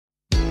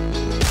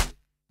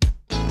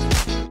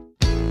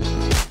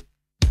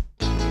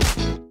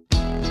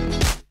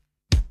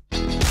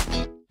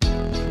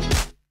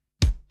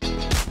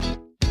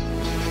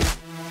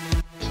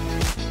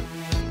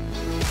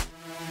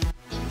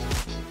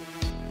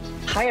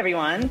Hi,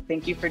 everyone.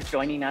 Thank you for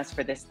joining us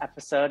for this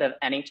episode of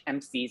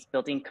NHMC's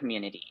Building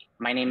Community.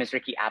 My name is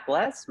Ricky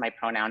Abilez. My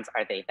pronouns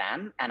are they,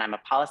 them, and I'm a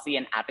Policy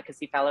and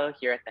Advocacy Fellow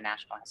here at the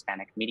National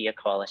Hispanic Media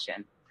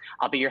Coalition.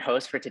 I'll be your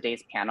host for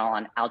today's panel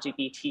on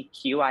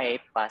LGBTQIA+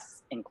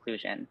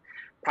 inclusion.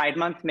 Pride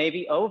Month may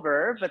be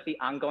over, but the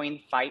ongoing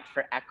fight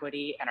for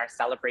equity and our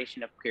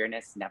celebration of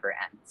queerness never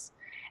ends.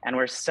 And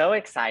we're so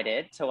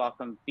excited to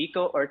welcome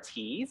Vico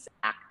Ortiz,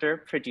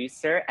 actor,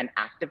 producer, and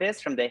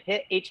activist from the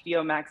hit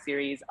HBO Max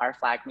series Our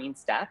Flag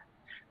Means Death,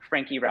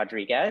 Frankie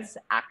Rodriguez,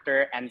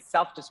 actor and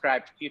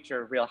self-described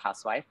future Real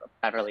Housewife of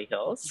Beverly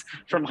Hills,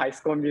 from High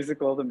School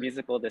Musical, the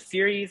musical, the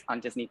series on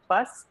Disney+,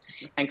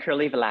 and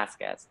Curly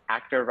Velasquez,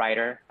 actor,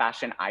 writer,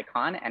 fashion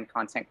icon, and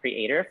content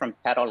creator from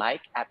Pero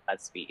Like at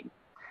BuzzFeed.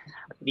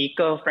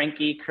 Vico,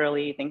 Frankie,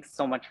 Curly, thanks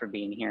so much for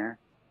being here.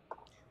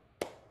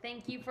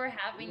 Thank you for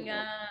having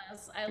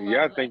us.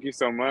 Thank you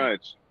so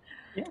much.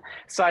 Yeah,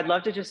 so I'd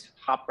love to just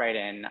hop right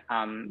in.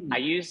 I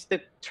used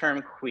the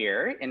term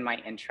queer in my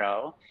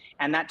intro,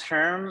 and that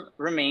term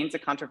remains a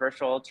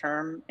controversial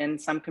term in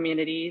some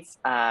communities,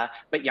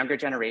 but younger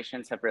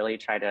generations have really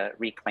tried to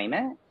reclaim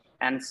it.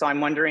 And so I'm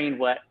wondering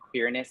what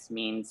queerness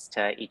means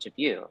to each of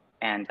you.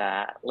 And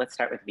let's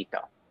start with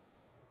Vico.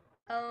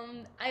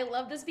 I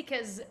love this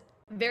because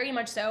very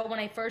much so, when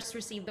I first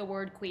received the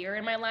word queer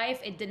in my life,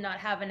 it did not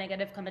have a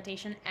negative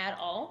connotation at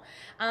all.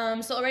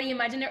 So already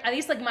imagine, at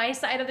least like my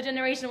side of the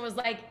generation was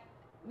like,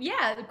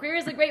 yeah, queer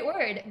is a great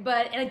word. And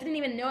I didn't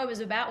even know it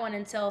was about one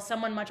until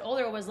someone much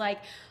older was like,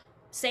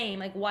 same,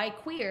 like why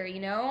queer,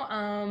 you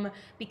know?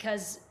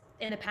 Because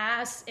in the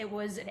past it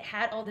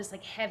had all this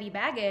like heavy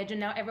baggage, and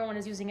now everyone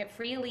is using it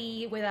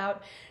freely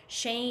without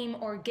shame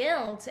or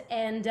guilt.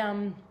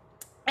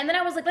 And then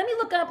I was like, let me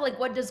look up like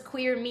what does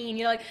queer mean?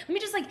 You know, like let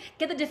me just like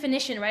get the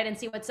definition right and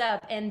see what's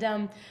up.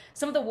 And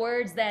some of the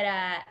words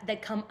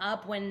that come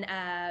up when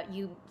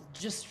you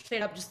just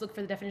straight up just look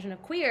for the definition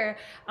of queer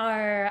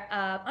are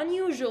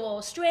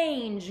unusual,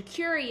 strange,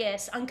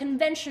 curious,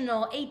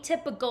 unconventional,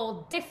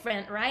 atypical,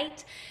 different,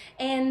 right?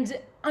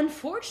 And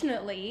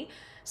unfortunately,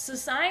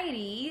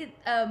 society,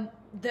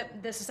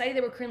 the society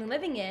that we're currently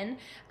living in,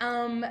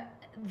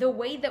 the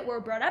way that we're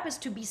brought up is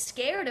to be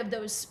scared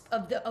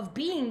of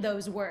being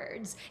those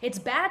words. It's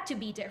bad to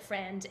be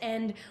different,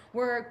 and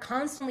we're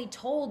constantly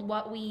told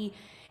what we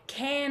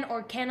can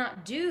or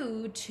cannot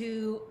do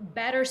to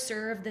better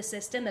serve the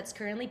system that's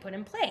currently put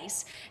in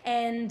place.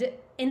 And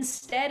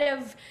instead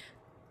of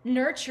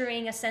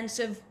nurturing a sense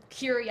of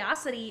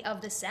curiosity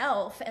of the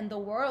self and the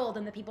world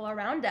and the people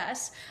around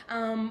us,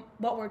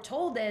 what we're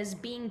told is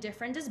being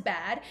different is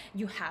bad,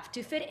 you have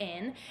to fit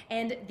in,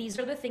 and these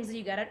are the things that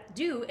you gotta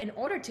do in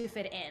order to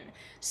fit in.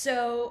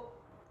 So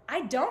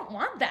I don't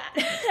want that.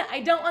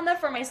 I don't want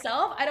that for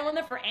myself. I don't want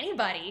that for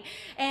anybody.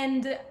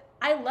 And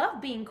I love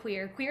being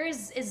queer. Queer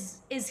is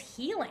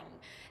healing.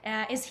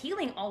 Is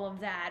healing all of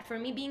that. For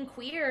me, being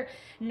queer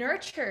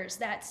nurtures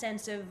that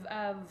sense of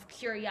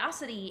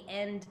curiosity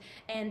and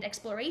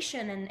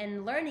exploration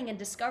and learning and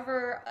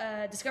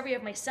discovery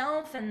of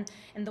myself and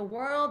the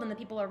world and the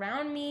people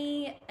around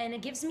me. And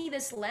it gives me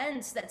this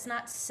lens that's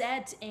not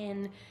set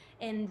in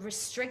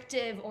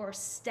restrictive or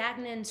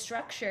stagnant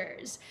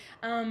structures.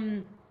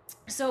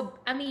 So,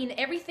 I mean,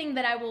 everything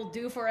that I will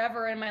do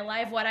forever in my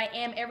life, what I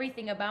am,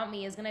 everything about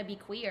me is gonna be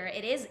queer.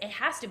 It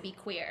has to be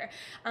queer,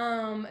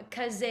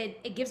 because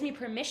it gives me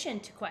permission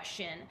to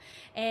question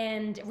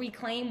and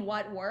reclaim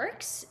what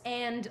works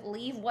and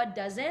leave what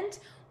doesn't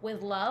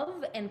with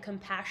love and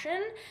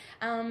compassion,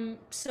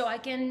 so I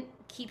can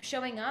keep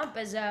showing up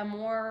as a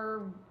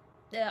more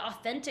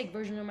authentic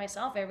version of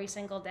myself every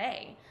single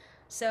day.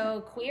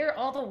 So queer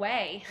all the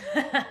way.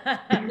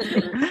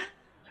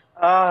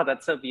 Oh,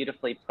 that's so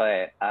beautifully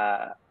put.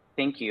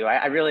 Thank you.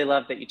 I really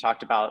love that you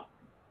talked about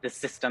the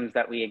systems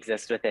that we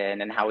exist within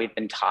and how we've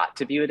been taught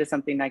to view it as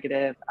something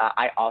negative.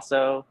 I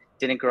also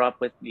didn't grow up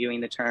with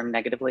viewing the term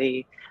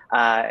negatively.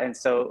 And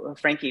so,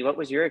 Frankie, what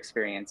was your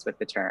experience with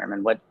the term,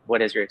 and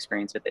what is your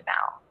experience with it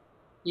now?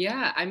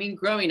 Yeah, I mean,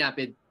 growing up,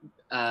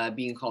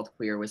 being called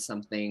queer was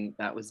something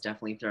that was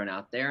definitely thrown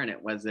out there, and it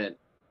wasn't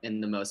in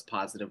the most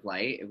positive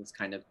light. It was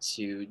kind of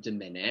to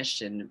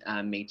diminish and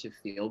made to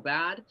feel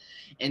bad.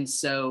 And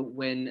so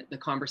when the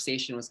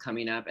conversation was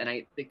coming up, and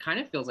it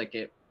kind of feels like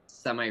it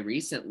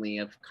semi-recently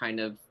of kind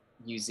of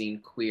using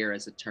queer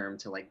as a term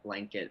to like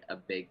blanket a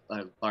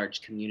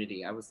large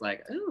community, I was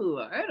like,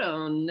 ooh, I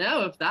don't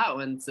know if that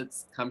one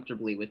sits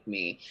comfortably with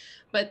me.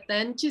 But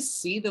then to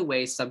see the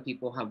way some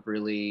people have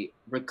really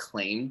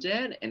reclaimed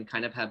it and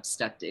kind of have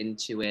stepped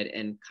into it,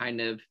 and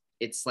kind of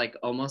it's like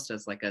almost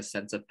as like a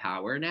sense of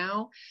power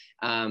now,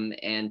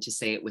 and to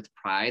say it with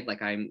pride, like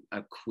I'm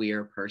a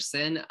queer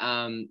person.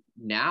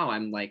 Now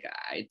I'm like,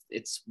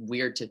 it's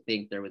weird to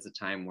think there was a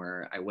time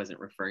where I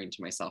wasn't referring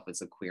to myself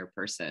as a queer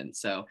person.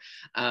 So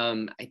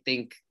I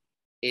think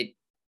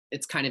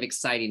it's kind of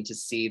exciting to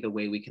see the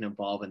way we can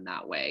evolve in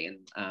that way,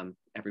 and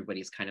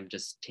everybody's kind of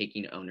just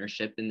taking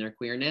ownership in their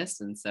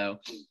queerness. And so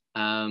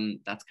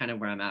that's kind of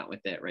where I'm at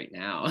with it right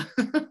now.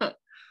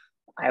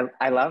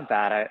 I love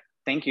that.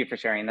 Thank you for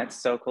sharing. That's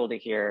so cool to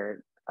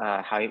hear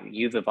how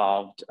you've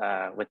evolved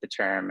with the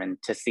term, and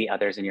to see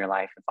others in your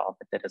life evolve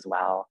with it as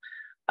well.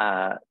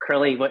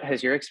 Curly, what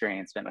has your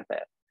experience been with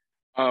it?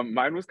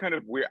 Mine was kind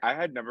of weird. I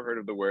had never heard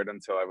of the word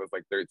until I was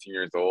like 13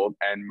 years old,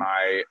 and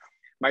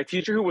my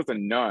teacher, who was a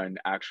nun,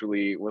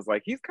 actually was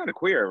like, "He's kind of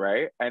queer,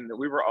 right?" And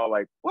we were all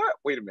like, "What?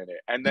 Wait a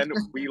minute!" And then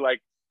we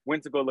like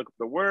went to go look up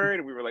the word,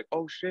 and we were like,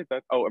 "Oh shit,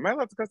 that's oh, am I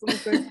allowed to cuss on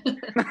this thing?"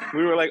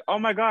 We were like, "Oh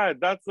my god,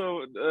 that's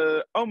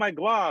a oh my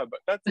glob,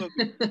 that's a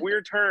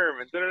weird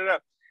term," and da da da.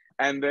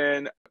 And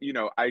then,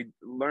 I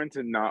learned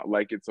to not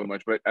like it so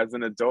much. But as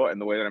an adult,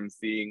 and the way that I'm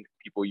seeing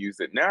people use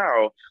it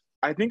now,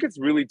 I think it's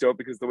really dope,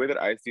 because the way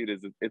that I see it is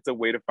it's a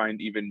way to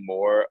find even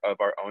more of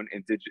our own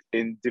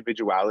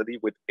individuality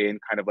within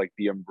kind of like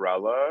the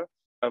umbrella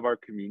of our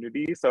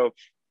community. So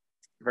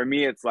for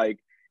me, it's like,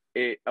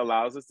 it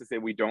allows us to say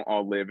we don't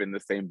all live in the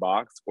same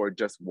box or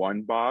just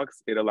one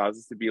box. It allows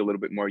us to be a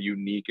little bit more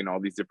unique in all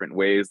these different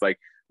ways, like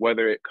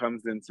whether it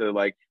comes into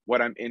like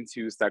what I'm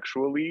into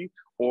sexually,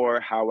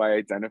 or how I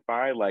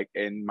identify, like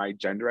in my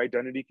gender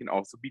identity can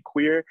also be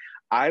queer.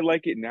 I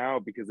like it now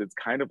because it's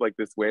kind of like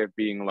this way of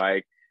being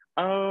like,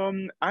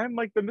 I'm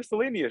like the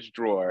miscellaneous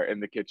drawer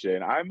in the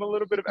kitchen. I'm a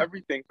little bit of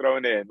everything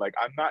thrown in. Like,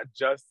 I'm not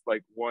just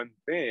like one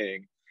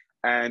thing.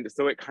 And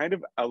so it kind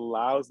of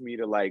allows me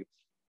to like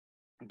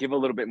give a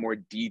little bit more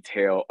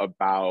detail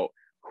about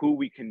who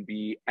we can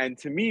be. And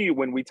to me,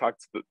 when we talk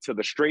to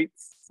the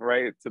straights,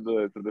 right, to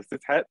the cis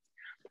het,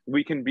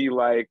 we can be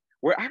like,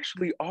 we're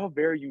actually all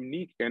very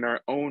unique in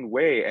our own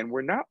way, and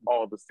we're not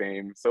all the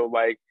same. So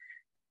like,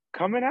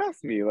 come and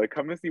ask me, like,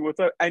 come and see what's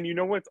up. And you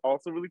know what's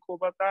also really cool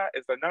about that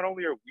is that not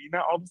only are we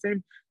not all the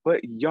same,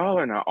 but y'all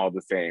are not all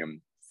the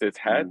same. Cis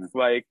hets,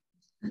 like,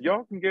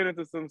 y'all can get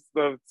into some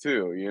stuff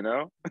too, you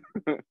know?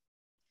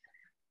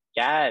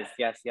 Yes,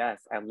 yes,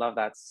 yes. I love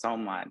that so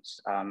much,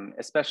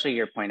 especially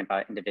your point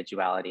about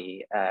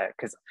individuality,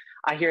 because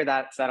I hear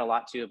that said a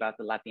lot too about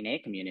the Latina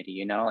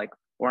community, like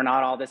we're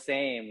not all the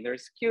same.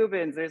 There's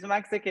Cubans, there's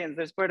Mexicans,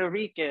 there's Puerto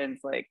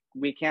Ricans, like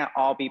we can't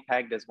all be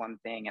pegged as one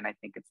thing. And I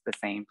think it's the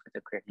same for the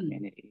queer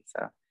community.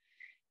 So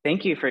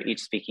thank you for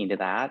each speaking to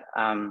that.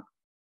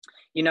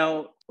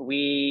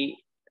 We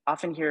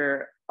often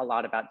hear a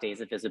lot about days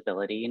of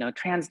visibility,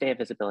 trans day of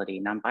visibility,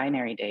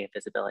 non-binary day of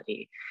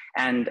visibility,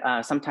 and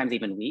sometimes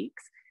even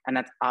weeks. And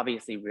that's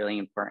obviously really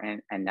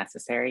important and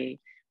necessary.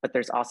 But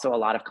there's also a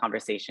lot of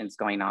conversations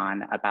going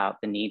on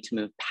about the need to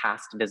move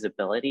past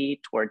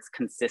visibility towards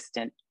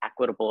consistent,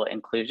 equitable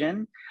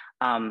inclusion.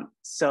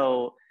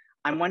 So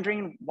I'm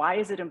wondering, why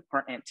is it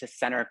important to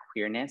center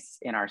queerness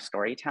in our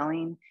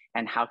storytelling,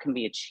 and how can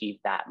we achieve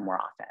that more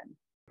often?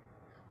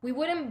 We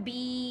wouldn't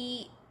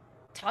be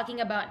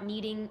talking about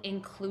needing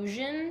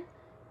inclusion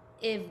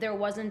if there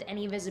wasn't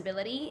any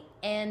visibility,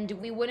 and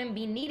we wouldn't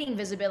be needing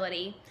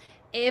visibility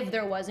if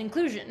there was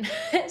inclusion.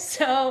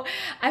 So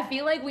I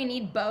feel like we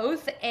need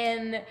both,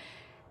 and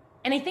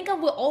I think I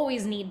will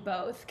always need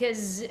both,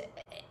 because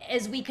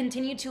as we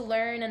continue to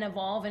learn and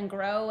evolve and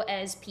grow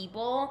as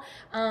people,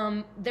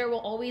 there will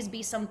always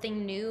be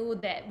something new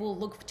that will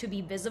look to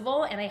be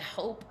visible. And I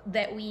hope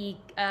that we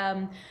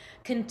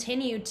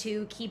continue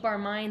to keep our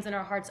minds and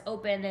our hearts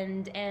open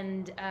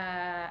and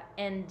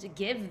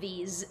give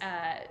these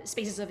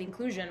spaces of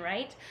inclusion,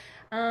 right?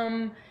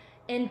 And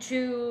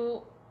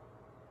to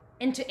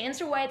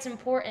answer why it's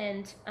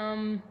important,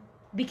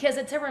 because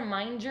it's a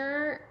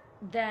reminder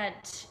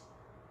that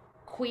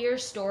queer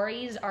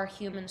stories are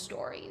human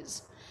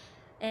stories.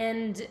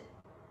 And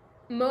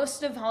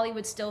most of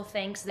Hollywood still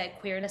thinks that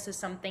queerness is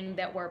something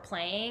that we're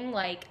playing,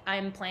 like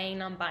I'm playing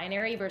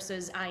non-binary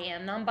versus I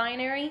am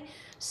non-binary.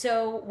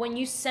 So when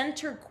you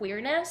center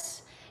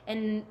queerness,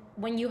 and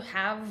when you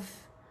have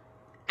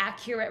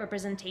accurate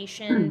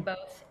representation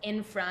both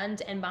in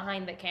front and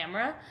behind the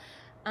camera,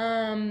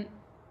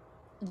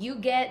 you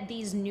get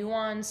these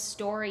nuanced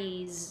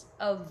stories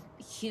of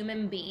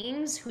human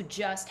beings who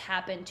just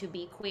happen to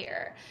be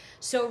queer.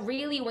 So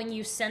really, when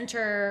you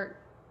center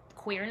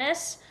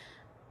queerness,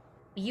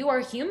 you are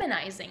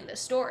humanizing the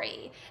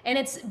story. And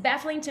it's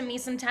baffling to me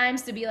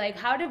sometimes to be like,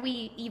 how did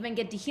we even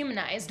get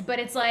dehumanized? But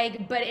it's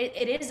like, but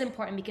it is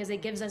important, because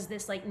it gives us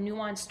this like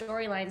nuanced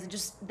storylines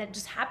that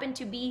just happen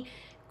to be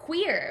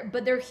queer,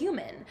 but they're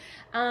human,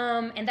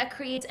 and that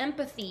creates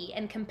empathy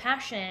and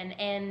compassion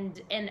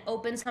and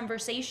opens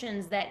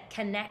conversations that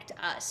connect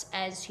us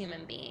as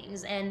human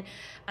beings, and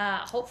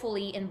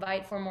hopefully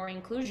invite for more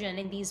inclusion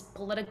in these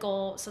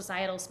political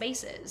societal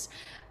spaces.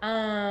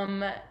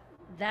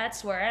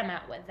 That's where I'm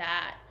at with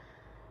that.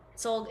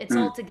 It's all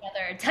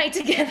together, tied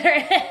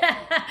together.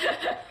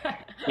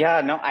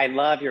 Yeah, no, I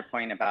love your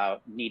point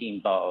about needing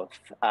both.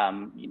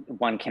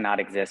 One cannot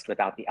exist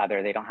without the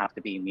other. They don't have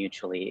to be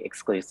mutually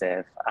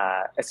exclusive,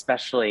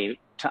 especially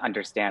to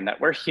understand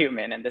that we're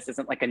human, and this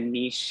isn't like a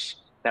niche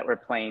that we're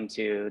playing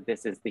to.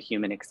 This is the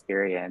human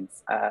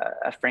experience.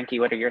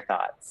 Frankie, what are your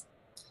thoughts?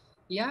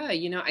 Yeah,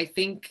 I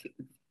think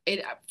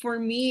for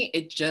me,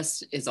 it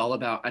just is all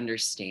about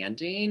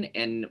understanding.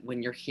 And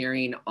when you're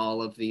hearing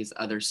all of these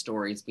other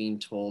stories being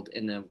told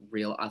in a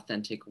real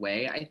authentic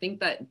way, I think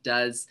that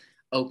does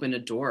open a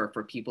door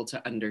for people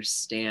to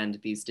understand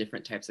these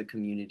different types of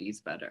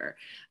communities better.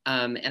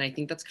 And I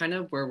think that's kind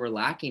of where we're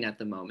lacking at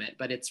the moment,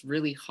 but it's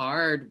really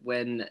hard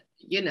when,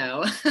 you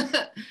know,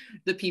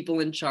 the people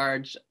in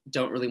charge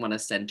don't really want to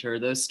center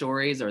those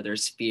stories, or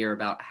there's fear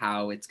about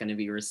how it's going to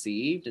be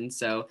received. And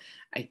so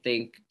I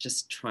think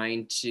just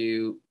trying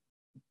to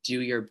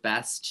do your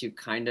best to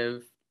kind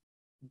of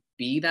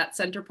be that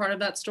center part of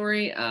that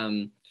story.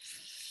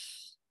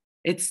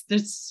 It's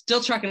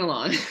still trucking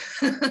along.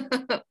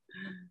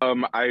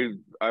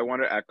 I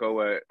want to echo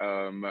what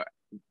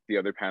the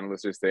other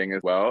panelists are saying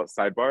as well.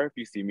 Sidebar: if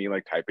you see me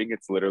like typing,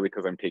 it's literally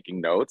because I'm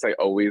taking notes. I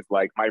always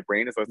like, my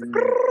brain is always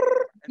like,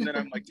 and then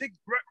I'm like,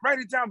 write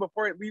it down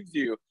before it leaves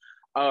you.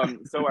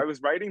 So I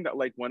was writing that,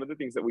 like, one of the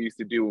things that we used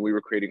to do when we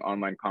were creating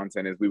online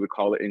content is we would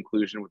call it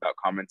inclusion without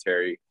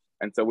commentary.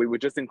 And so we would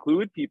just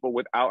include people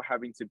without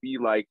having to be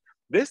like,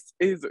 this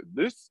is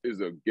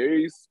a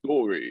gay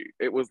story.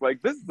 It was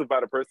like, this is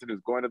about a person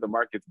who's going to the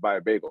market to buy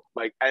a bagel,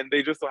 like, and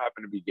they just so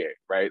happen to be gay,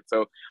 right?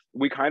 So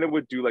we kind of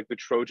would do like the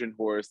Trojan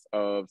horse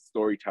of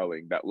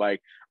storytelling, that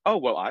like, oh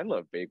well, I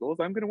love bagels,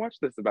 I'm gonna watch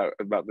this about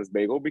this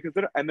bagel because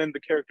and then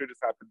the character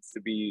just happens to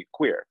be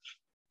queer.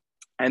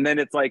 And then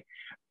it's like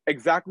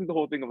exactly the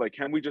whole thing of like,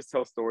 can we just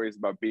tell stories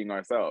about being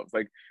ourselves?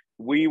 Like,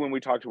 when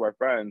we talk to our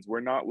friends, we're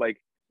not like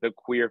the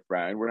queer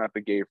friend, we're not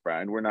the gay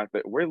friend,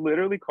 we're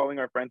literally calling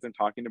our friends and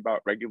talking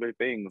about regular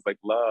things like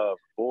love,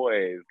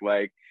 boys,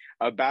 like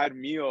a bad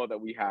meal that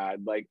we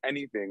had, like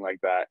anything like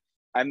that.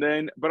 And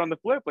then, but on the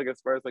flip, like, as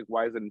far as like,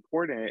 why is it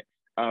important?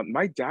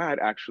 My dad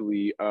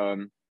actually,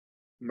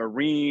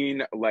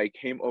 Marine, like,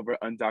 came over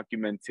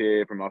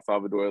undocumented from El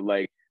Salvador,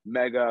 like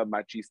mega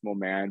machismo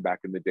man back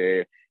in the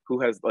day,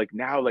 who has like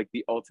now like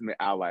the ultimate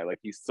ally. Like,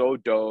 he's so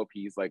dope.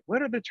 He's like,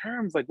 what are the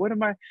terms? Like, what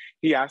am I?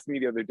 He asked me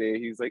the other day,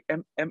 he's like,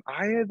 am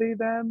I a they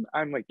them?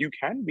 I'm like, you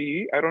can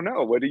be. I don't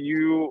know. What are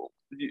you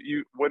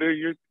what are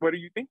you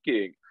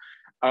thinking?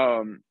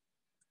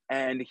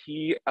 And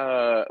he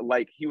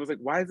like, he was like,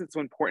 why is it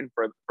so important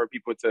for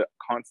people to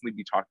constantly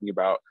be talking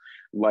about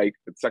like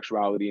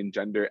sexuality and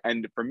gender?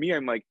 And for me,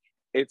 I'm like,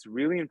 it's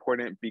really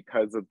important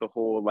because of the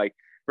whole, like,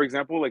 for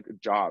example, like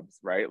jobs,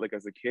 right? Like,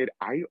 as a kid,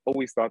 I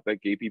always thought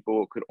that gay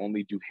people could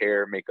only do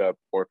hair, makeup,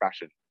 or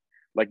fashion.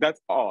 Like, that's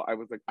all. I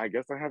was like, I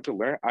guess I have to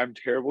learn. I'm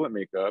terrible at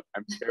makeup,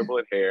 I'm terrible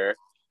at hair,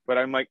 but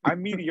I'm like,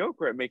 I'm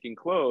mediocre at making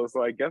clothes,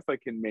 so I guess I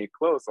can make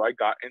clothes. So I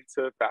got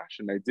into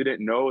fashion. I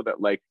didn't know that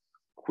like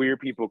queer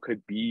people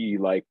could be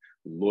like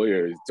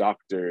lawyers,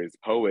 doctors,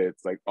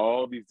 poets, like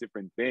all these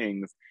different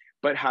things.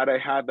 But had I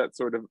had that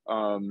sort of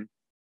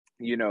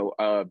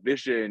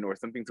vision or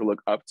something to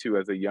look up to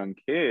as a young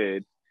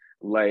kid,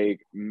 like,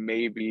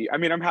 maybe, I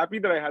mean, I'm happy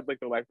that I had like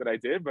the life that I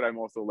did, but I'm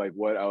also like,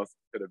 what else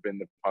could have been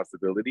the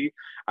possibility?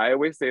 I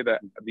always say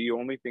that the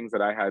only things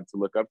that I had to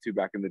look up to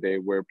back in the day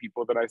were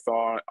people that I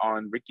saw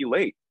on Ricky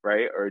Lake,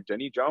 right? Or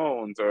Jenny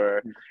Jones,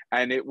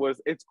 and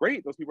it's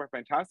great. Those people are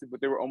fantastic,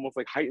 but they were almost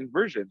like heightened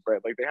versions,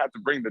 right? Like, they had to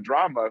bring the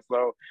drama.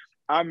 So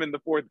I'm in the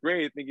fourth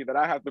grade thinking that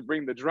I have to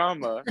bring the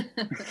drama.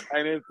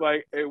 And it's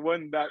like, it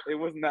wasn't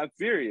that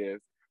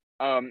serious.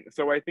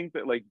 So I think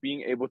that like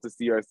being able to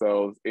see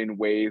ourselves in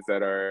ways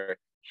that are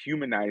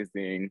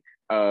humanizing,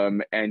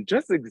 and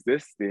just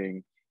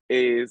existing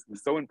is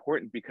so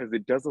important, because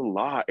it does a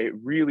lot. It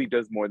really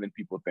does more than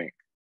people think.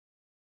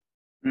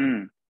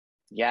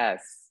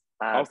 Yes.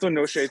 Also,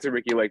 no shade to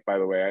Ricky Lake, by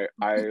the way.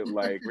 I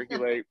like Ricky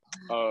Lake,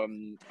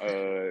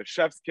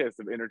 chef's kiss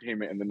of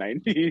entertainment in the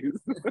 90s.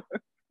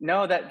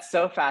 No, that's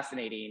so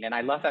fascinating. And I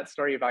love that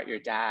story about your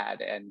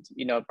dad. And,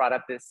 it brought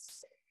up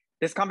this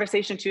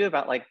conversation too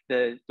about like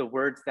the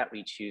words that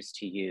we choose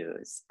to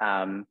use,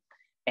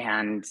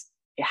 and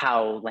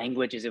how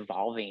language is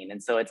evolving.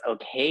 And so it's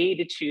okay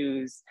to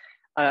choose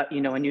a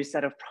new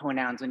set of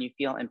pronouns when you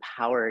feel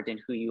empowered in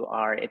who you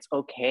are. It's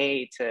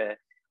okay to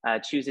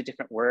choose a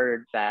different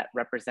word that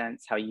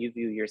represents how you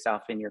view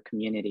yourself in your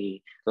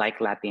community,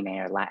 like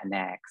Latina or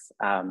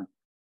Latinx.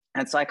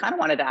 And so I kind of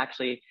wanted to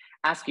actually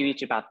ask you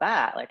each about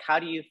that. Like, how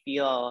do you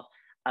feel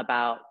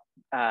about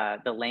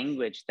the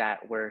language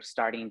that we're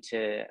starting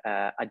to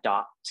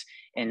adopt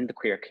in the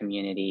queer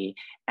community?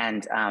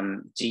 And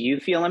do you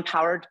feel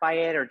empowered by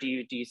it, or do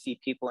you see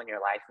people in your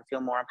life who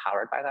feel more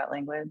empowered by that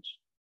language?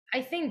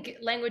 I think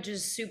language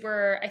is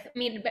super, I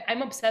mean,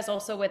 I'm obsessed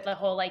also with the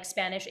whole like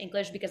Spanish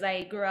English, because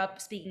I grew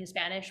up speaking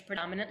Spanish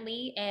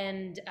predominantly,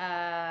 and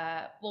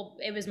well,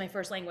 it was my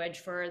first language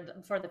for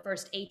the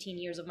first 18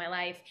 years of my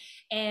life.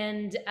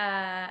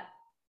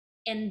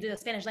 And the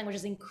Spanish language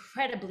is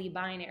incredibly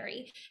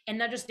binary, and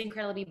not just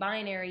incredibly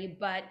binary,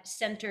 but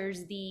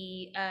centers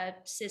the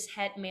cis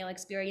het male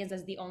experience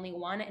as the only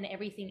one, and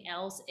everything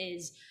else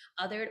is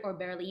othered or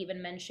barely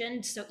even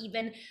mentioned. So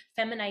even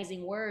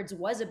feminizing words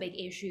was a big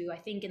issue, I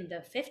think, in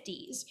the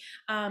 50s.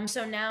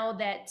 So now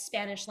that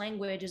Spanish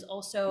language is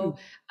also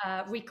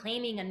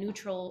reclaiming a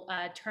neutral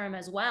term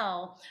as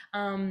well,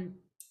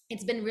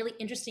 it's been really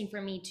interesting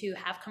for me to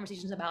have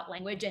conversations about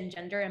language and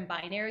gender and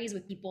binaries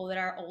with people that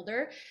are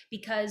older,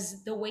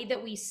 because the way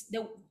that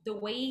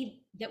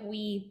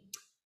we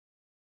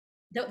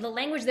the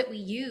language that we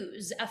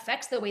use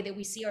affects the way that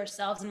we see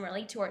ourselves and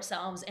relate to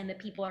ourselves and the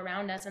people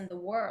around us and the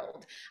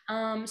world.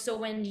 So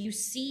when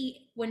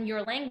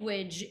your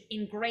language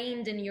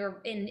ingrained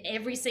in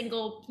every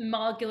single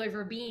molecule of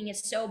your being is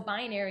so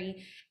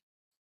binary,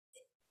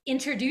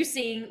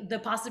 introducing the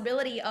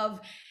possibility of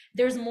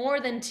there's more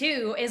than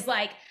two is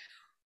like,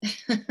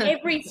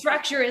 every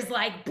structure is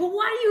like, but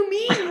what do you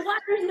mean?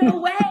 What? There's no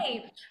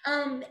way.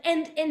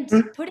 And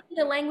putting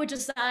the language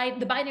aside,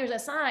 the binaries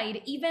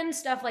aside, even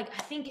stuff like,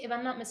 I think if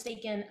I'm not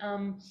mistaken,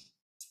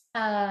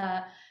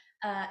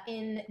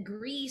 in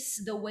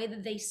Greece, the way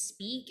that they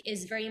speak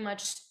is very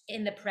much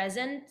in the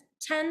present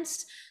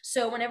tense.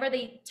 So whenever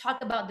they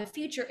talk about the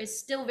future, it's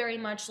still very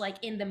much like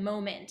in the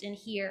moment and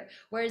here.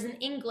 Whereas in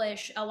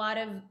English, a lot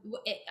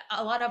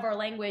of our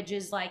language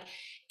is like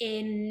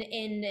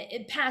in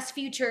past,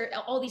 future,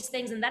 all these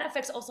things, and that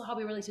affects also how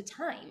we relate to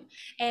time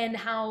and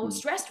how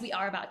stressed we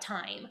are about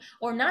time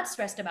or not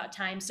stressed about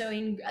time. So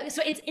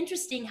it's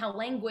interesting how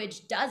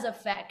language does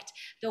affect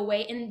the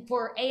way. And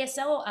for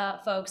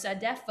ASL folks,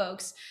 deaf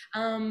folks,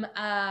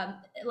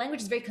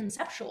 language is very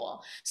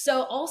conceptual.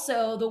 So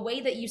also the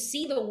way that you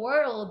see the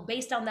world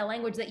based on the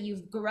language that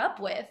you've grew up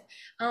with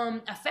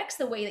affects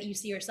the way that you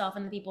see yourself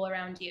and the people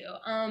around you.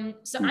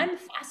 So I'm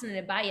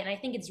fascinated by it, and I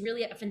think it's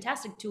really a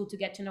fantastic tool to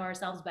get to know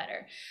ourselves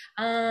better.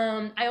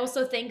 I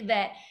also think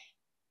that,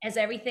 as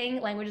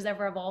everything, language is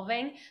ever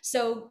evolving.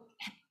 So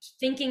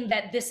thinking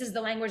that this is the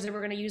language that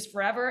we're going to use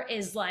forever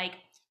is like,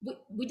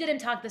 we didn't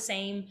talk the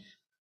same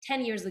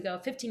 10 years ago,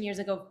 15 years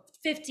ago,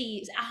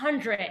 50,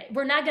 100.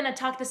 We're not going to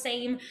talk the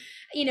same,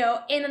 in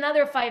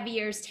another 5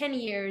 years, 10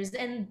 years.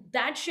 And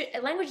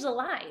language is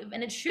alive,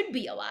 and it should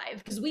be alive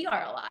because we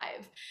are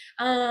alive.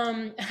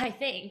 I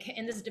think,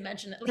 in this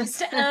dimension at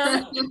least.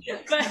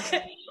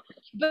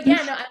 But yeah,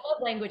 no, I love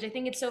language. I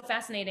think it's so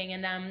fascinating,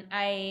 and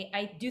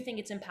I do think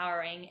it's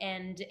empowering,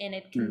 and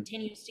it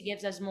continues to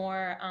give us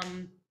more.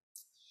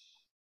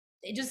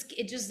 It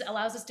just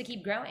allows us to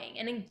keep growing.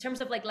 And in terms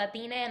of like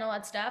Latina and all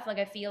that stuff, like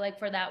I feel like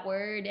for that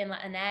word and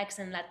Latinx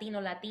and Latino,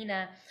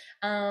 Latina,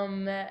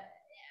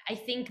 I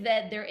think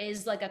that there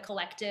is like a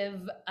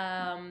collective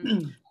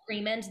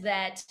agreement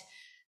that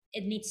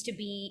it needs to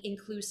be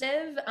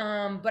inclusive,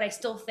 but I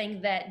still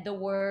think that the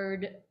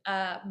word,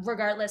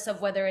 regardless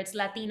of whether it's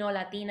Latino,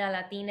 Latina,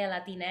 Latine,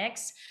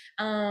 Latinx,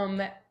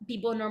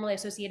 people normally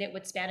associate it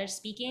with Spanish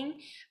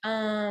speaking,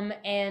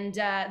 and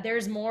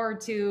there's more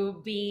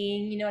to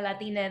being,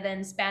 Latina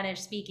than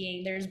Spanish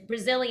speaking. There's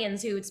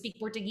Brazilians who speak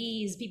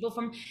Portuguese, people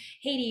from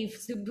Haiti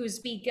who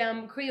speak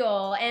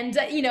Creole, and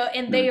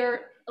and they are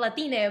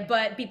Latina,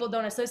 but people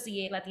don't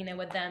associate Latina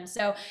with them.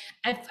 So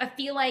I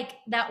feel like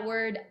that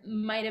word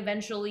might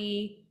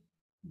eventually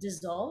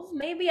dissolve,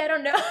 maybe, I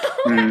don't know.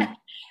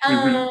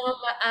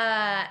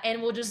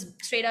 And we'll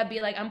just straight up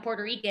be like, I'm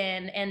Puerto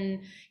Rican,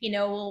 and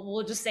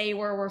we'll just say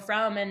where we're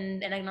from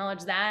and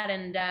acknowledge that,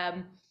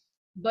 and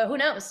but who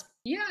knows?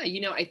 Yeah,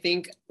 I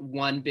think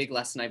one big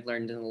lesson I've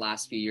learned in the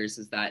last few years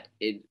is that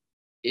it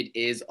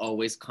is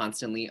always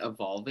constantly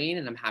evolving,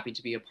 and I'm happy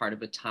to be a part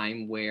of a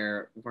time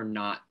where we're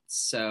not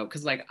so,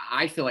 because like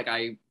I feel like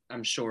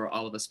I'm sure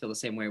all of us feel the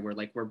same way, where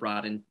like we're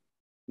brought in,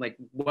 like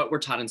what we're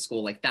taught in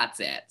school, like that's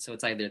it. So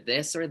it's either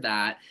this or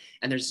that,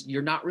 and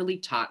you're not really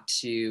taught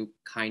to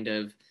kind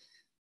of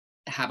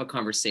have a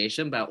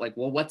conversation about like,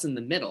 well, what's in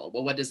the middle?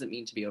 Well, what does it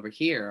mean to be over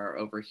here or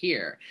over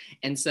here?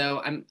 And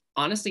so I'm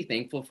honestly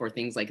thankful for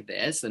things like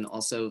this, and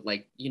also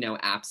like,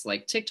 apps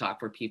like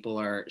TikTok, where people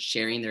are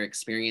sharing their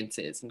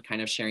experiences and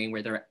kind of sharing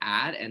where they're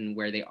at and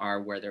where they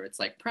are, whether it's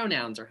like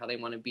pronouns or how they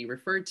want to be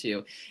referred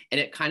to.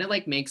 And it kind of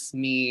like makes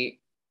me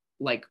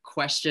like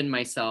question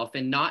myself,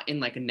 and not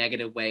in like a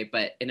negative way,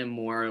 but in a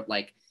more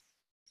like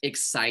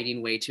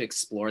exciting way to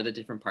explore the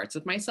different parts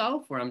of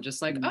myself, where I'm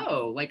just like,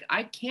 oh, like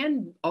I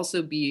can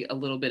also be a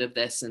little bit of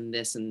this and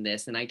this and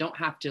this, and I don't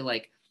have to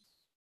like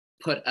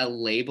put a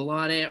label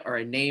on it or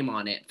a name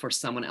on it for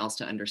someone else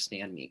to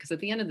understand me, because at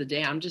the end of the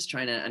day, I'm just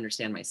trying to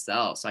understand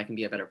myself so I can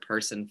be a better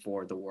person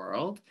for the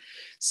world.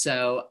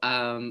 So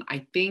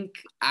I think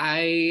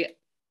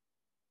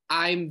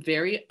I'm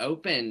very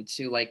open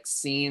to like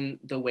seeing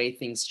the way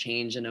things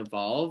change and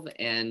evolve,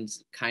 and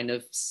kind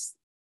of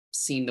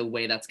seeing the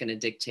way that's going to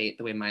dictate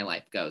the way my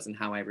life goes and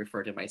how I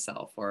refer to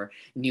myself, or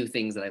new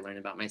things that I learn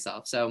about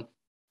myself. So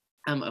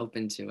I'm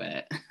open to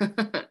it.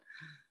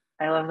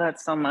 I love that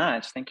so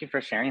much. Thank you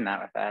for sharing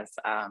that with us.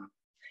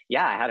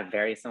 Yeah, I had a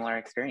very similar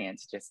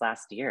experience just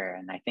last year,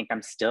 and I think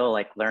I'm still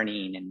like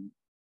learning and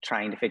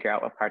trying to figure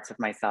out what parts of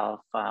myself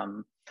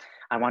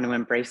I want to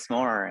embrace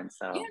more. And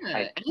so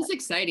and it's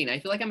exciting. I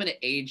feel like I'm at an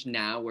age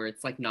now where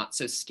it's like not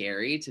so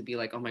scary to be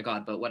like, oh my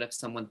God, but what if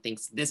someone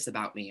thinks this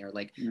about me? Or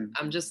like,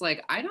 I'm just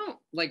like, I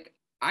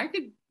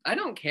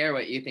don't care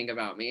what you think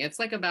about me. It's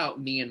like about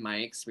me and my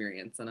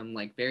experience. And I'm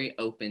like very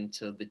open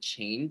to the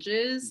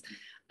changes.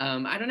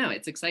 I don't know.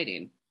 It's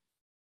exciting.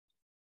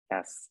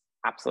 Yes,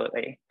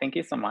 absolutely. Thank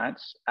you so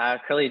much.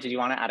 Curly, did you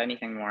want to add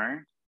anything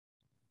more?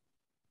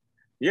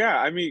 Yeah,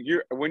 I mean,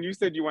 you're when you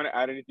said you want to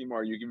add anything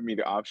more, you giving me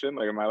the option.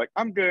 Like, am I like,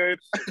 I'm good?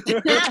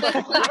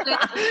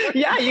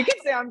 Yeah, you can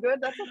say I'm good.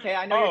 That's okay.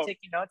 I know you're Oh,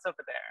 taking notes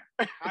over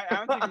there. I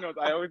am taking notes.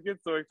 I always get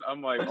so excited.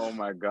 I'm like, oh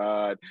my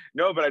God.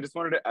 No, but I just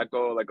wanted to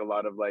echo like a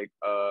lot of like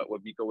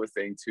what Vico was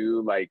saying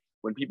too. Like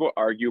when people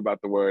argue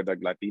about the word like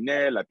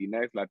Latine,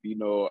 Latinx,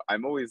 Latino,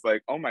 I'm always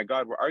like, oh my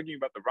God, we're arguing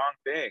about the wrong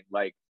thing.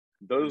 Like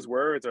those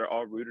words are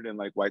all rooted in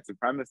like white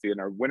supremacy. And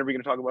when are we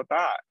gonna talk about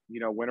that? You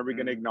know, when are we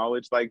gonna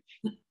acknowledge like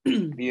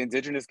the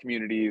indigenous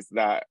communities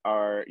that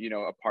are, you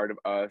know, a part of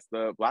us,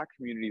 the Black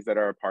communities that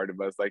are a part of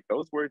us, like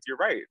those words, you're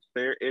right,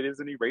 there it is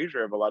an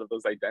erasure of a lot of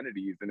those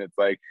identities. And it's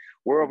like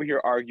we're over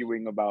here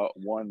arguing about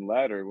one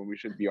letter when we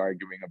should be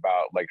arguing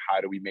about like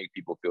how do we make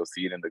people feel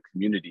seen in the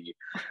community.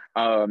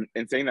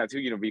 And saying that too,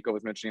 you know, Vico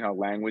was mentioning how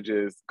language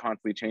is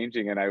constantly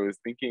changing, and I was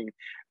thinking,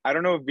 I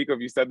don't know if Vico,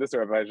 if you said this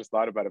or if I just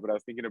thought about it, but I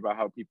was thinking about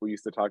how people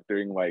used to talk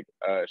during like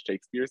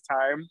Shakespeare's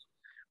time,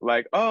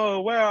 like,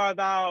 oh, where art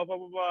thou? Blah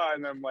blah blah.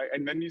 And I'm like,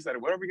 and then you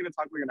said, what are we gonna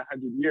talk like in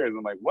 100 years?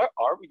 I'm like, what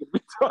are we gonna be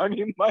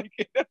talking like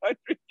in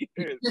 100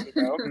 years? You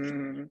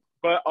know?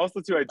 But also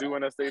too, I do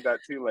want to say that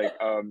too, like,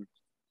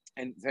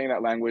 and saying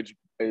that language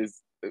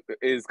is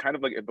kind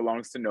of like it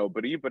belongs to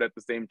nobody, but at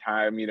the same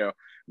time, you know,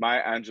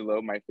 Maya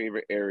Angelou, my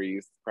favorite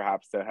Aries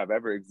perhaps to have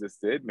ever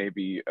existed,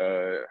 maybe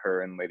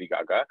her and Lady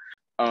Gaga.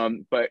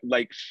 But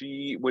like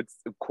she would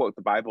quote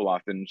the Bible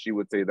often. She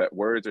would say that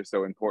words are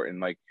so important.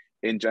 Like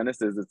in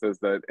Genesis, it says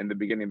that in the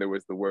beginning there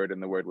was the Word,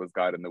 and the Word was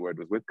God, and the Word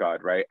was with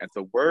God, right? And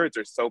so words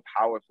are so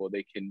powerful.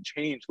 They can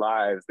change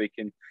lives.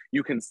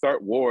 You can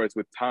start wars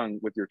with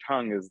your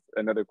tongue is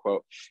another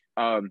quote.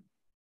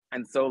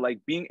 And so like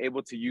being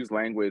able to use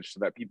language so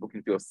that people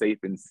can feel safe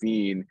and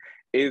seen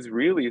is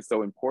really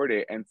so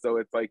important. And so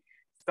it's like,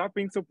 stop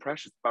being so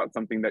precious about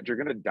something that you're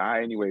gonna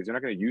die anyways. You're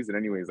not gonna use it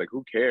anyways. Like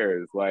who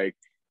cares? Like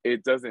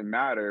it doesn't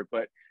matter.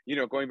 But you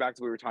know, going back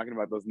to what we were talking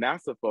about, those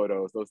NASA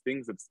photos, those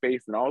things of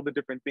space and all the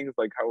different things,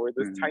 like how we're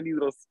this tiny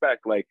little speck,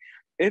 like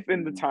if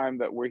in the time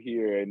that we're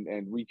here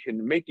and we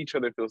can make each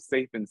other feel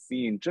safe and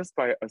seen just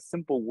by a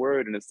simple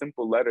word and a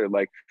simple letter,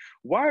 like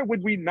why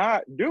would we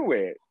not do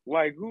it?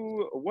 Like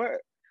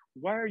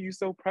why are you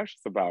so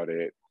precious about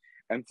it?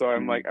 And so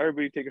I'm like,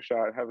 everybody take a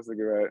shot, have a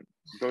cigarette,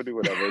 go do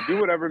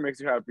whatever makes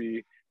you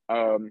happy.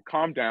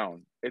 Calm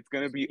down. It's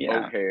gonna be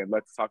okay. And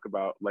let's talk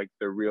about like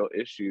the real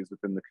issues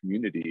within the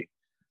community.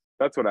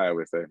 That's what I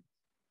always say.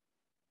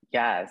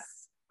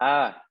 Yes.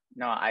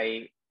 No,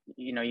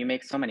 you know, you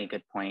make so many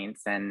good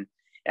points, and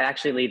it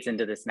actually leads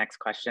into this next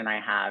question I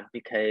have,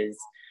 because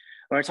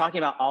when we're talking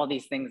about all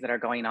these things that are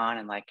going on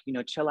and like, you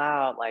know, chill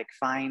out, like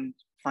find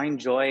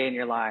joy in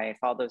your life,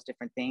 all those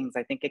different things,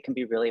 I think it can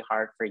be really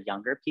hard for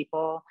younger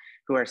people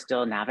who are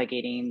still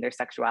navigating their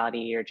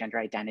sexuality or gender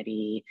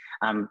identity,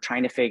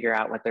 trying to figure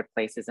out what their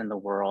place is in the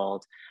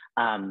world,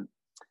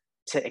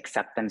 to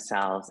accept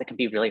themselves. It can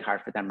be really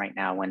hard for them right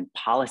now when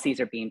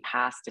policies are being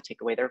passed to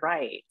take away their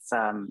rights.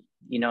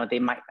 You know, they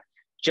might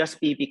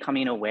just be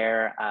becoming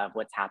aware of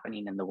what's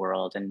happening in the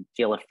world and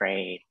feel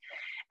afraid.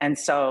 And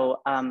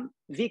so,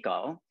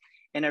 Vico,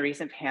 in a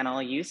recent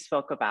panel, you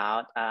spoke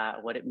about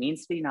what it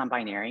means to be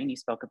non-binary, and you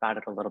spoke about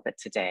it a little bit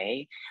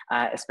today,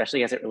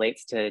 especially as it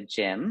relates to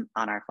Jim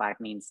on Our Flag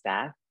Means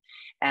Death.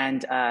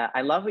 And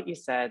I love what you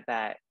said,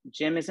 that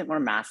Jim isn't more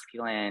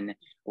masculine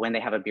when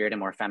they have a beard and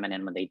more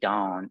feminine when they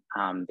don't.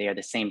 They are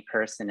the same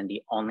person, and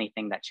the only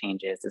thing that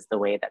changes is the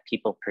way that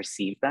people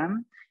perceive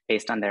them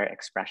based on their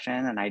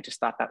expression. And I just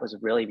thought that was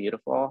really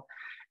beautiful.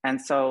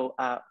 And so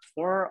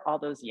for all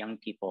those young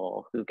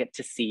people who get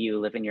to see you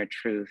live in your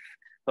truth,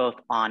 both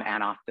on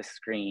and off the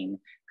screen,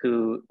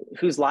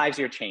 whose lives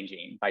you're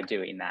changing by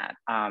doing that,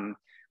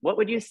 what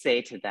would you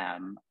say to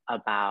them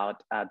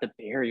about the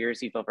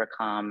barriers you've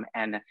overcome,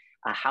 and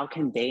how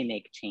can they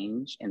make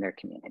change in their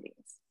communities?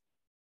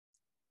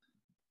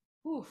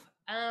 Oof.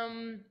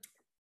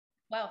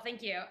 Wow,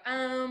 thank you.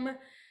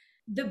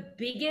 The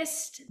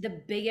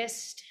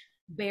biggest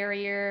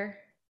barrier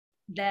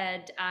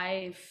that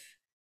I've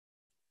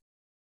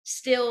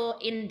still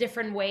in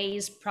different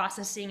ways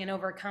processing and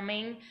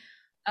overcoming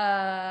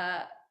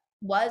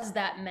was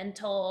that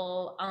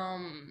mental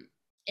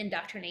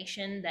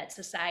indoctrination that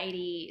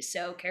society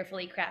so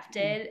carefully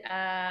crafted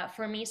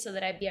for me so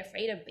that I'd be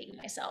afraid of being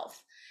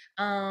myself.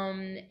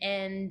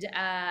 And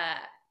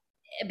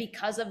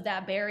because of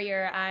that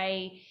barrier,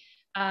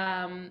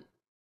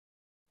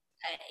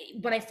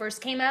 when I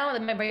first came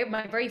out,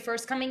 my very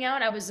first coming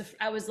out, I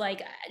was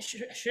like,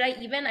 should I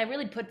even? I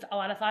really put a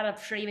lot of thought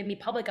of should I even be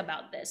public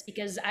about this,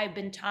 because I've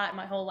been taught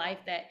my whole life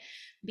that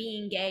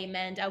being gay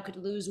meant I could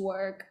lose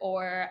work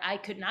or I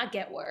could not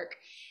get work,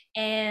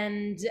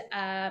 and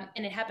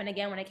it happened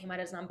again when I came out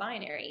as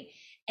non-binary.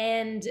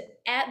 And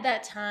at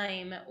that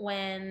time,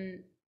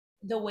 when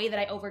the way that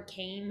I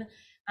overcame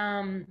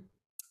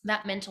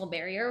that mental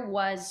barrier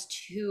was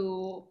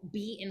to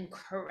be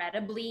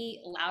incredibly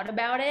loud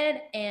about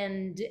it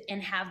and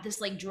have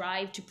this like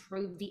drive to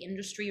prove the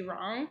industry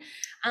wrong.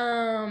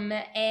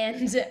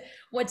 And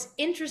what's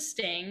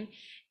interesting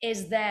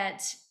is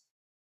that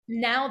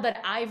now that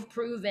I've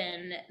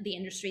proven the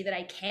industry that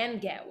I can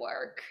get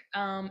work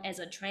as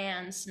a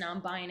trans,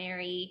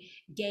 non-binary,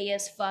 gay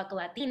as fuck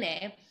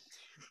Latine,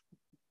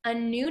 a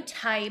new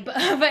type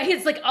of,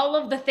 it's like all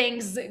of the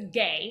things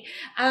gay,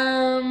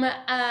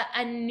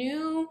 a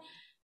new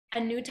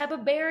type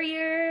of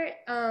barrier,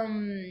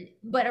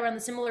 but around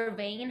the similar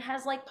vein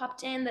has like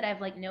popped in that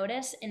I've like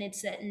noticed, and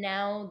it's that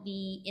now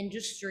the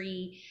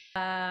industry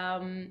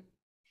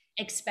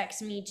expects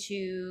me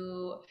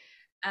to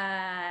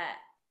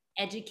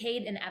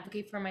educate and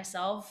advocate for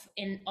myself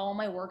in all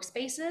my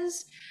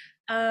workspaces.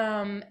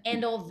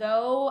 And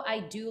although I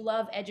do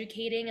love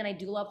educating and I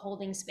do love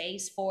holding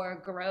space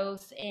for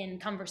growth in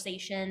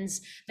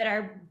conversations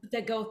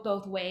that go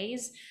both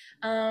ways,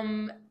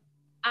 I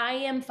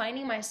am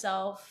finding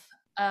myself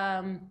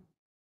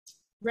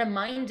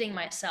reminding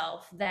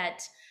myself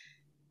that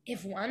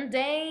if one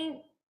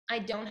day I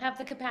don't have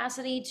the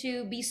capacity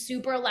to be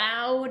super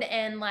loud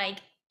and like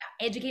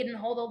educate and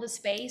hold all the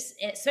space,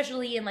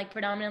 especially in like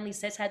predominantly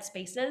cishet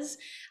spaces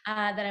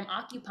that I'm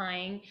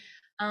occupying,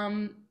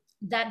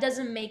 that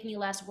doesn't make me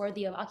less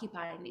worthy of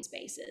occupying these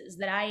spaces,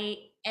 that I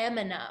am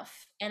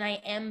enough and I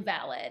am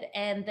valid,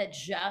 and that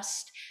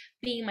just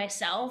being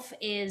myself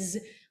is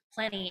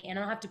plenty and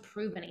I don't have to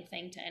prove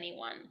anything to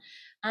anyone.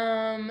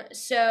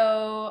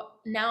 So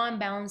now I'm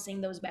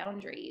balancing those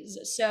boundaries.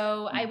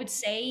 So I would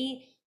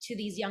say to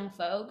these young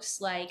folks,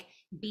 like,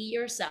 be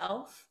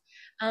yourself.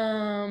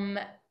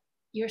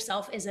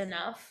 Yourself is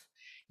enough.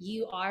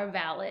 You are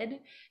valid,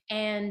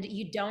 and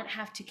you don't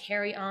have to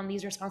carry on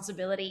these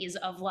responsibilities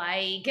of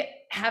like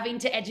having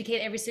to educate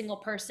every single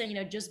person. You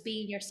know, just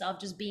being yourself,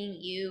 just being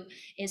you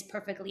is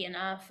perfectly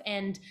enough.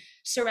 And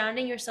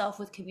surrounding yourself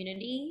with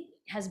community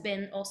has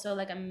been also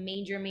like a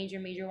major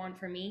one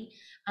for me.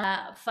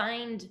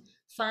 Find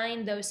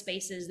those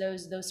spaces,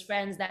 those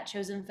friends, that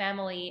chosen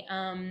family,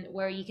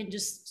 where you can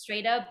just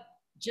straight up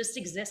just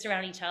exist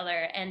around each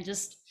other and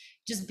just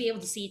be able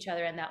to see each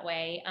other in that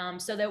way,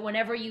 so that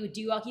whenever you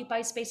do occupy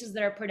spaces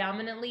that are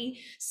predominantly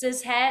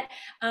cishet,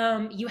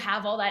 you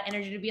have all that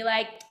energy to be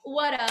like,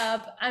 what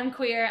up, I'm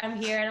queer, I'm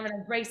here, and I'm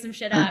gonna break some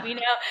shit up, you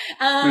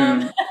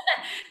know.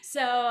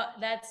 So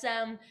that's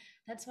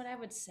what I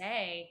would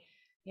say.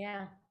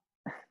 Yeah.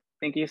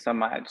 Thank you so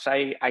much.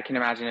 I can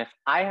imagine if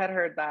I had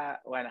heard that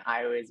when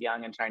I was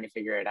young and trying to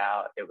figure it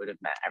out, it would have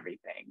meant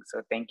everything.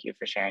 So thank you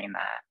for sharing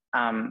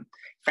that.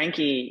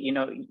 Frankie, you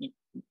know,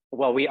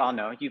 well, we all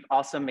know you've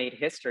also made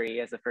history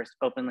as the first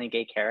openly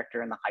gay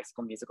character in the High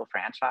School Musical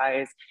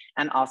franchise,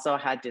 and also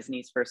had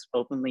Disney's first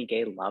openly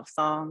gay love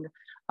song.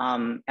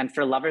 And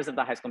for lovers of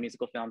the High School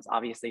Musical films,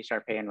 obviously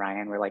Sharpay and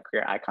Ryan were like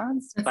queer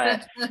icons,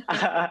 but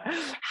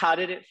how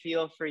did it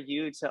feel for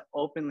you to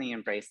openly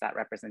embrace that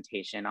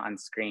representation on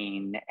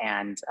screen?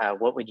 And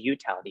what would you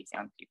tell these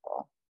young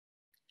people?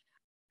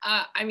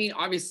 I mean,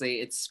 obviously,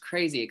 it's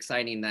crazy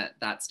exciting that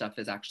that stuff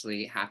is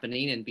actually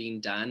happening and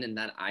being done, and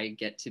that I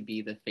get to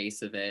be the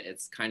face of it.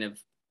 It's kind of,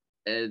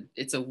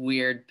 it's a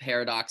weird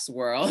paradox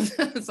world.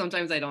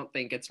 Sometimes I don't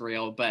think it's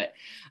real, but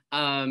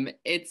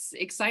it's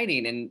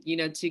exciting. And, you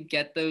know, to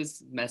get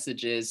those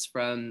messages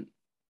from,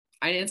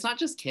 it's not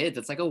just kids,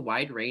 it's like a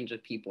wide range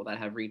of people that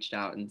have reached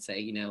out and say,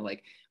 you know,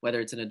 like whether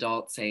it's an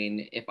adult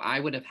saying, if I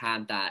would have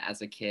had that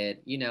as a kid,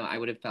 you know, I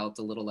would have felt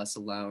a little less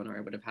alone, or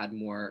I would have had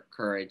more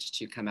courage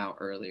to come out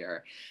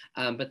earlier.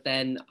 But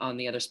then on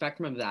the other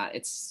spectrum of that,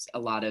 it's a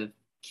lot of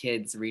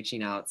kids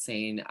reaching out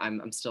saying,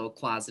 I'm still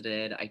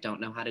closeted, I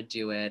don't know how to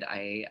do it,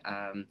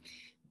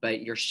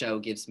 but your show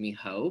gives me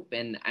hope.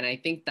 And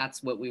I think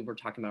that's what we were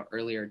talking about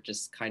earlier,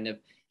 just kind of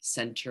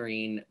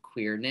centering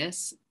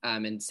queerness,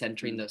 and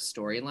centering those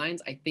storylines.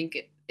 I think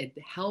it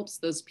helps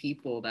those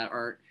people that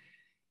aren't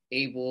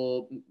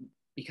able,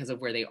 because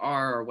of where they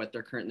are or what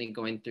they're currently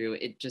going through.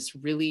 It just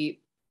really,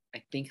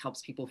 I think,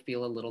 helps people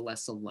feel a little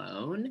less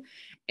alone.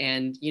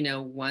 And, you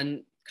know,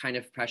 one kind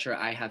of pressure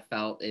I have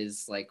felt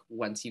is like,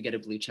 once you get a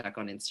blue check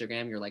on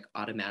Instagram, you're like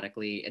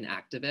automatically an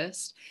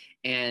activist.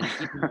 And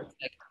you know,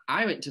 like,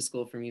 I went to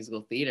school for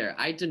musical theater.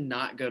 I did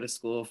not go to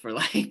school for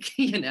like,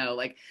 you know,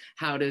 like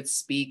how to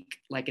speak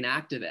like an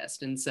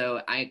activist. And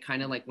so I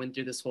kind of like went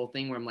through this whole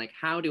thing where I'm like,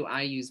 how do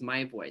I use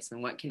my voice,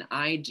 and what can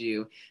I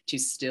do to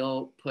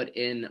still put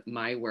in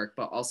my work,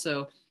 but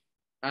also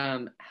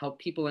help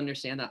people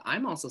understand that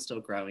I'm also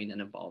still growing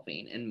and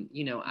evolving. And,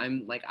 you know,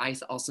 I'm like, I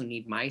also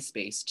need my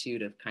space too,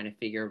 to kind of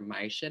figure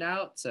my shit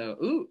out.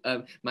 So,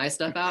 my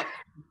stuff out.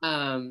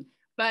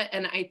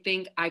 And I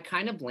think I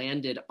kind of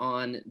landed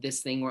on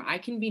this thing where I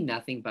can be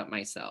nothing but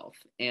myself.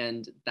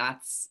 And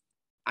that's,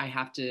 I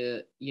have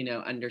to, you know,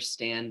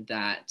 understand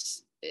that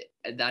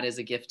that is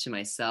a gift to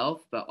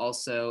myself, but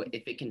also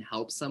if it can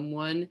help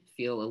someone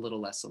feel a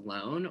little less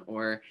alone,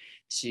 or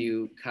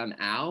to come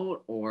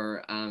out,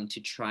 or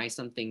to try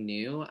something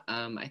new,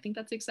 I think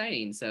that's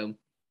exciting. So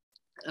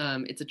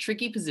it's a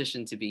tricky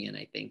position to be in,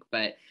 I think,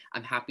 but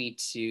I'm happy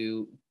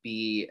to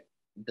be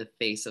the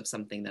face of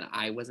something that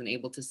I wasn't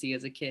able to see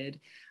as a kid.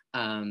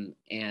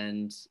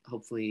 and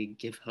hopefully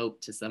give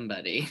hope to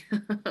somebody.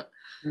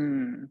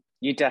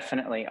 You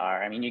definitely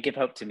are. I mean, you give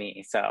hope to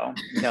me, so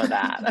know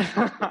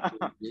that.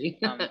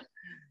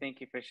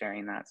 Thank you for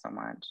sharing that so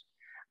much.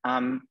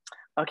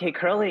 Okay,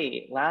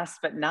 Curly, last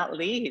but not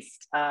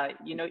least,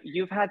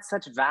 you've had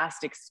such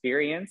vast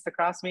experience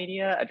across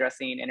media,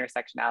 addressing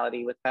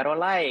intersectionality with Pero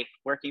Like,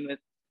 working with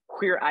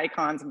queer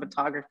icons in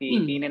photography,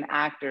 being an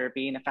actor,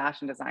 being a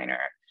fashion designer,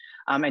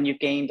 and you've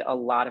gained a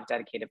lot of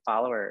dedicated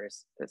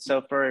followers.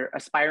 So for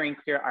aspiring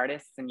queer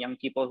artists and young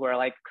people who are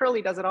like,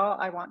 Curly does it all,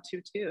 I want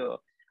to too,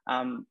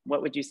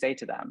 what would you say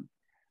to them?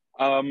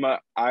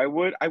 I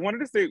wanted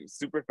to say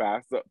super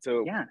fast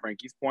to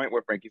Frankie's point,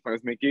 what Frankie's point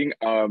was making.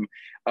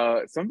 I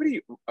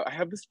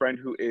have this friend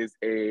who is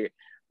a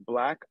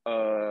Black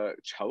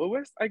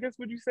celloist, I guess,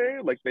 would you say?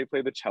 Like, they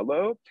play the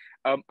cello.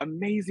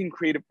 Amazing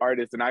creative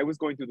artist. And I was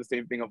going through the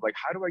same thing of like,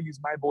 how do I use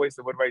my voice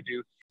and what do I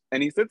do?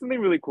 And he said something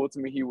really cool to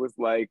me. He was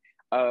like,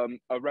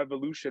 a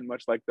revolution,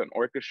 much like an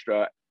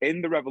orchestra.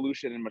 In the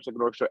revolution, and much like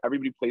an orchestra,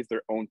 everybody plays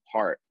their own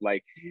part.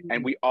 Like,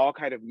 and we all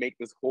kind of make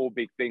this whole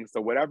big thing. So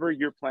whatever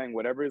you're playing,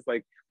 whatever is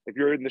like, if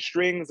you're in the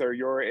strings or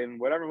you're in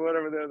whatever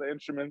the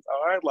instruments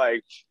are,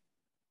 like,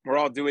 we're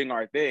all doing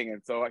our thing.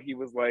 And so he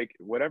was like,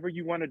 whatever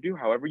you want to do,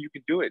 however you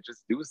can do it,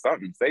 just do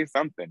something, say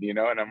something, And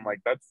I'm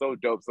like, that's so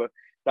dope. So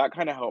that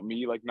kind of helped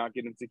me like not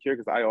get insecure,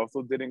 because I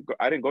also didn't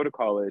go to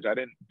college. I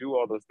didn't do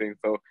all those things.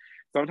 So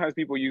sometimes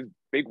people use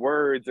big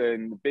words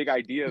and big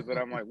ideas that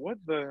I'm like, what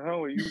the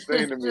hell are you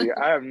saying to me?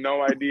 I have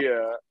no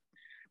idea.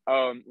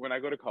 When I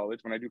go to college,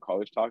 when I do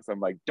college talks, I'm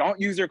like, don't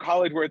use your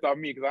college words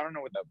on me, because I don't know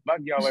what the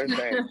fuck y'all are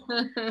saying.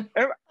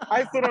 And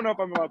I still don't know if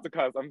I'm about to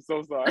cuss. I'm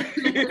so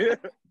sorry.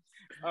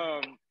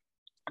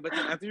 But to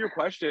answer your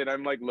question,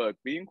 I'm like, look,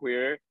 being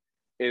queer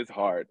is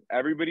hard.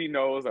 Everybody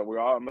knows that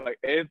I'm like,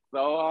 it's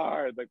so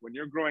hard. Like, when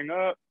you're growing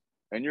up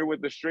and you're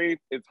with the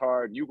straights, it's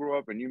hard. You grow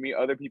up and you meet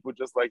other people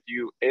just like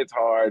you, it's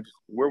hard.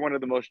 We're one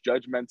of the most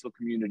judgmental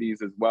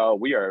communities as well.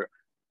 We are,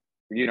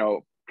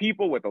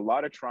 people with a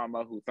lot of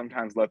trauma who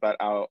sometimes let that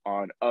out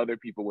on other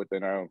people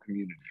within our own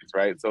communities,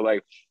 right? So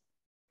like,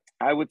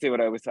 I would say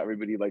what I always tell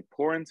everybody, like,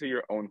 pour into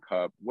your own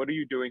cup. What are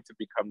you doing to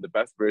become the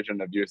best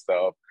version of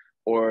yourself,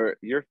 or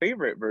your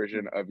favorite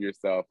version of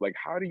yourself? Like,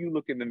 how do you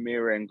look in the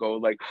mirror and go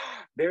like,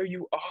 oh, there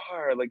you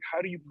are? Like,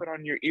 how do you put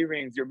on your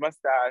earrings, your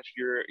mustache,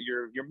 your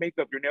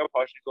makeup, your nail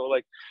polish, and go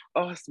like,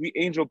 oh, sweet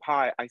angel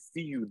pie, I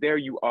see you, there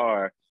you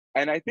are.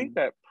 And I think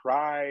that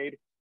pride,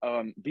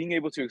 being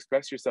able to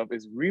express yourself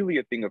is really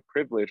a thing of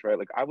privilege, right?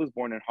 Like, I was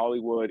born in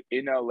Hollywood,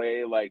 in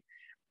LA, like,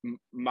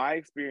 my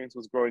experience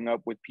was growing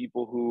up with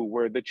people who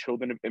were the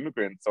children of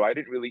immigrants. So I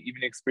didn't really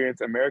even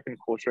experience American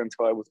culture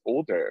until I was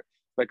older.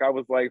 Like, I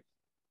was like,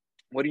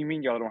 what do you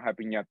mean y'all don't have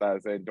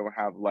piñatas and don't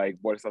have like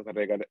bolsas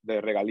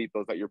de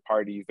regalitos at your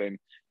parties, and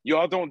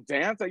y'all don't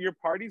dance at your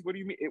parties? What do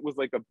you mean? It was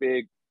like a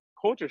big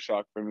culture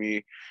shock for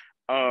me.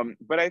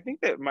 But I think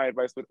that my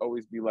advice would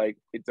always be like,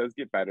 it does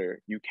get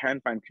better. You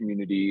can find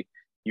community.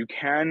 You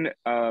can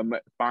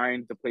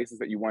find the places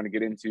that you want to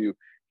get into.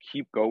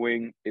 Keep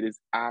going. It is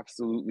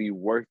absolutely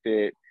worth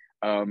it.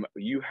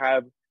 You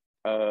have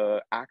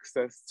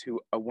access to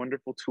a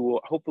wonderful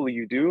tool. Hopefully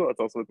you do. It's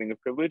also a thing of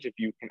privilege. If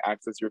you can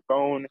access your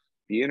phone,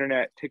 the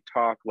internet,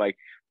 TikTok, like,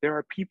 there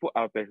are people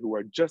out there who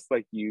are just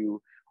like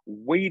you,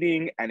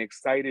 waiting and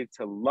excited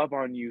to love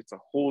on you, to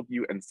hold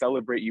you and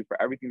celebrate you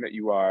for everything that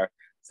you are.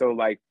 So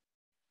like,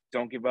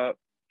 don't give up,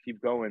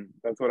 keep going.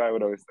 That's what I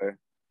would always say.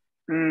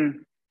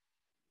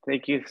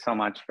 Thank you so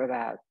much for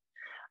that.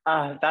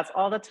 That's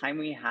all the time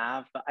we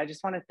have, but I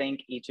just want to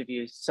thank each of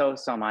you so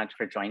much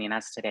for joining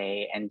us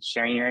today and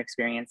sharing your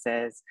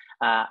experiences.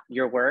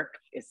 Your work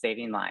is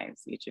saving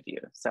lives, each of you.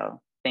 So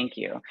thank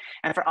you.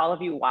 And for all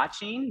of you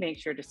watching, make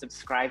sure to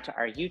subscribe to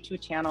our YouTube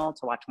channel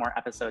to watch more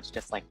episodes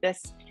just like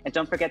this. And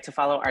don't forget to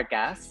follow our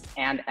guests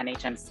and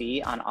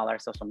NHMC on all our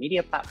social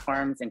media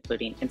platforms,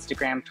 including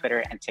Instagram,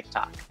 Twitter, and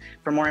TikTok.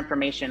 For more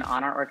information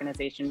on our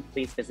organization,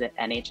 please visit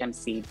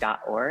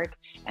nhmc.org.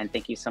 And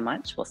thank you so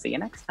much. We'll see you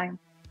next time.